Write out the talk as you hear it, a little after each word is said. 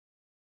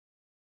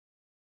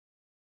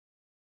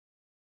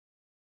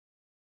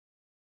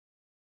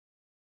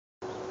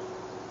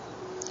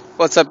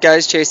What's up,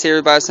 guys? Chase here,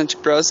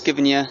 Biocentric Bros,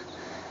 giving you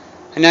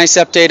a nice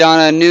update on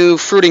a new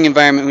fruiting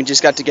environment we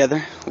just got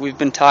together. We've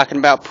been talking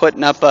about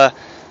putting up a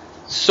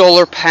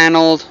solar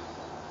panel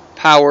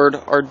powered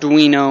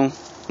Arduino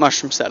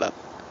mushroom setup.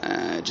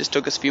 It just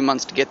took us a few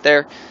months to get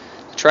there,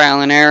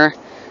 trial and error.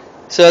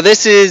 So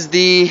this is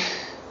the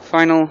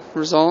final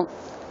result.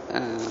 Do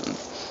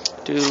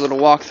a little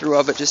walkthrough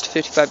of it. Just a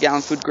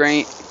 55-gallon food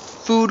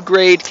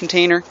grade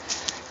container.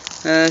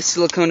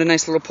 Silicone, a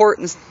nice little port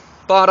in the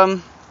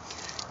bottom.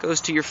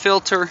 Goes to your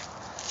filter.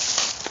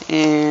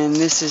 And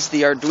this is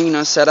the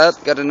Arduino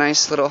setup. Got a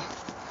nice little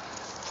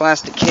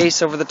plastic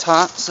case over the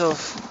top, so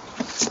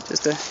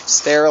just a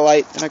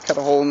Sterilite, and I cut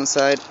a hole in the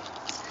side.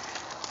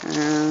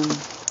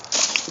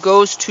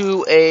 Goes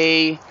to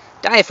a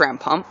diaphragm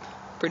pump,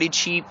 pretty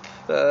cheap,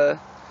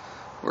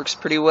 works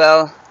pretty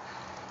well,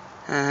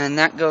 and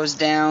that goes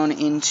down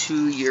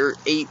into your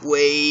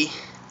 8-way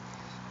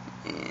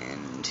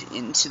and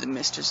into the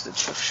misters that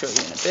I'll show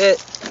you in a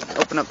bit.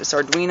 Open up this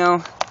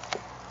Arduino.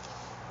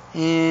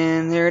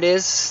 And there it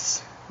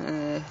is.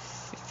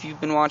 If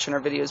you've been watching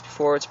our videos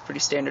before, it's a pretty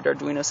standard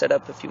Arduino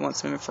setup. If you want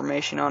some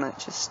information on it,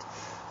 just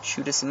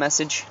shoot us a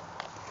message.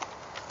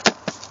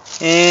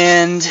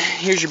 And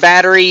here's your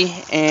battery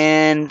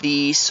and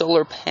the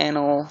solar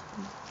panel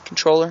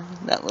controller.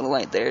 That little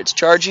light there, it's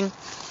charging.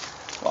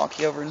 Walk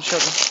you over and show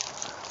the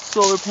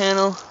solar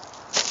panel.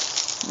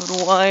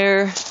 Little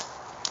wire.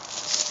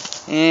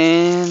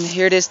 And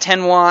here it is,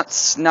 10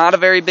 watts. Not a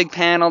very big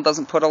panel,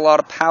 doesn't put a lot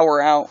of power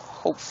out.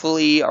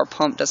 Hopefully our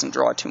pump doesn't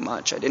draw too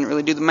much. I didn't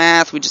really do the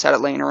math, we just had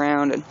it laying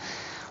around and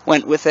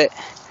went with it.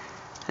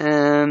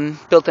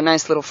 Built a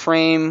nice little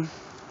frame,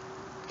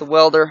 the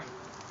welder.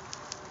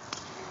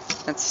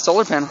 That's the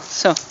solar panel.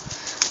 So,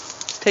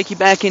 take you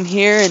back in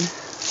here and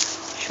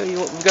show you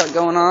what we've got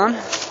going on.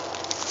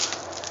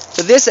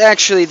 So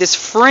this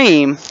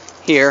frame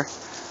here,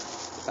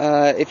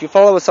 if you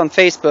follow us on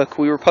Facebook,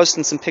 we were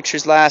posting some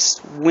pictures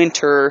last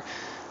winter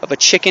of a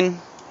chicken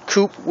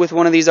coop with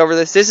one of these over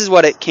this. This is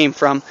what it came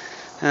from.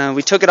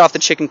 We took it off the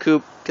chicken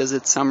coop because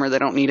it's summer, they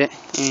don't need it,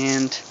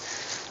 and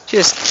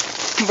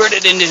just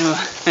converted it into a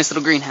nice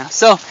little greenhouse.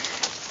 So,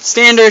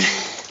 standard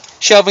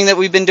shelving that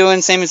we've been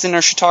doing, same as in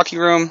our shiitake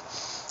room.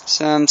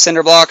 Some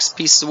cinder blocks,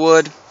 pieces of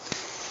wood,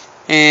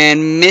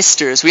 and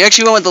misters. We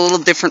actually went with a little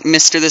different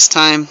mister this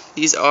time.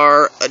 These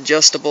are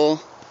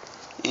adjustable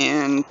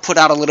and put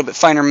out a little bit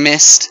finer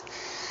mist.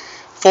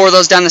 4 of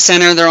those down the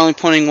center, they're only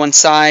pointing one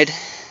side.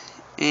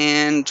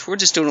 And we're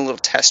just doing a little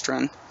test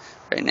run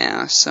right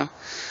now, so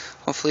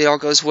hopefully it all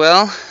goes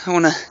well. I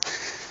want to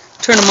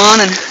turn them on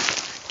and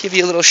give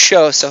you a little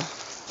show. So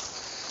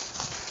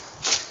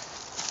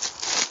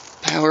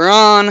power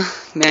on,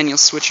 manual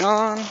switch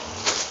on.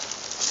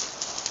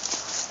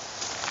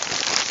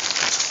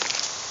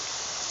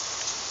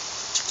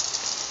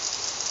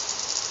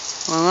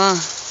 Voila.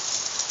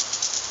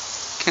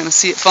 Kind of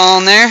see it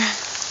falling there.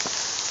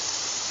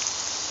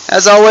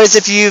 As always,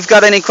 if you've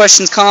got any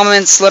questions,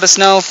 comments, let us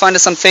know. Find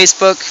us on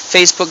Facebook,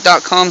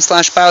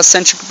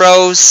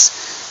 facebook.com/biocentricbros.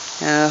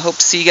 Hope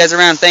to see you guys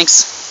around.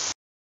 Thanks.